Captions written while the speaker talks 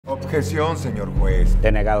Objeción, señor juez.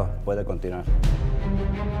 Denegado. Puede continuar.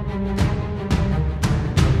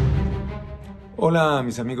 Hola,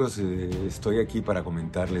 mis amigos. Estoy aquí para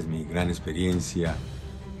comentarles mi gran experiencia,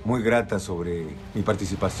 muy grata sobre mi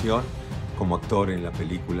participación como actor en la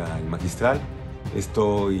película El Magistral.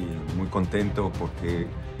 Estoy muy contento porque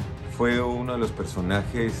fue uno de los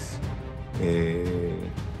personajes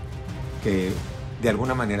que de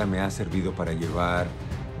alguna manera me ha servido para llevar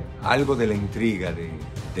algo de la intriga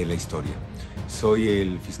de la historia. Soy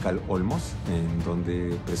el fiscal Olmos, en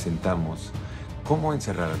donde presentamos cómo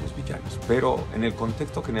encerrar a los villanos. Pero en el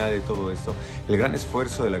contexto general de todo esto, el gran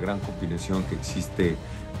esfuerzo de la gran combinación que existe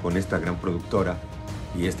con esta gran productora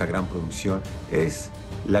y esta gran producción es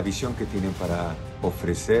la visión que tienen para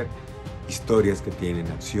ofrecer historias que tienen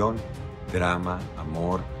acción, drama,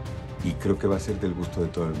 amor, y creo que va a ser del gusto de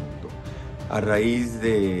todo el mundo. A raíz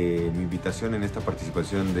de mi invitación en esta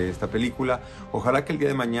participación de esta película, ojalá que el día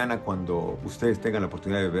de mañana, cuando ustedes tengan la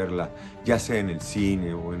oportunidad de verla, ya sea en el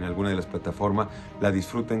cine o en alguna de las plataformas, la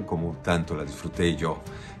disfruten como tanto la disfruté yo.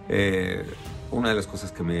 Una de las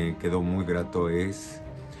cosas que me quedó muy grato es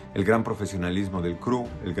el gran profesionalismo del crew,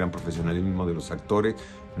 el gran profesionalismo de los actores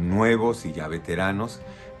nuevos y ya veteranos,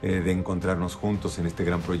 de encontrarnos juntos en este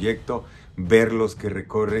gran proyecto, verlos que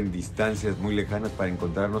recorren distancias muy lejanas para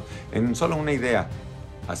encontrarnos en solo una idea: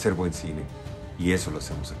 hacer buen cine. Y eso lo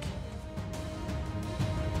hacemos aquí.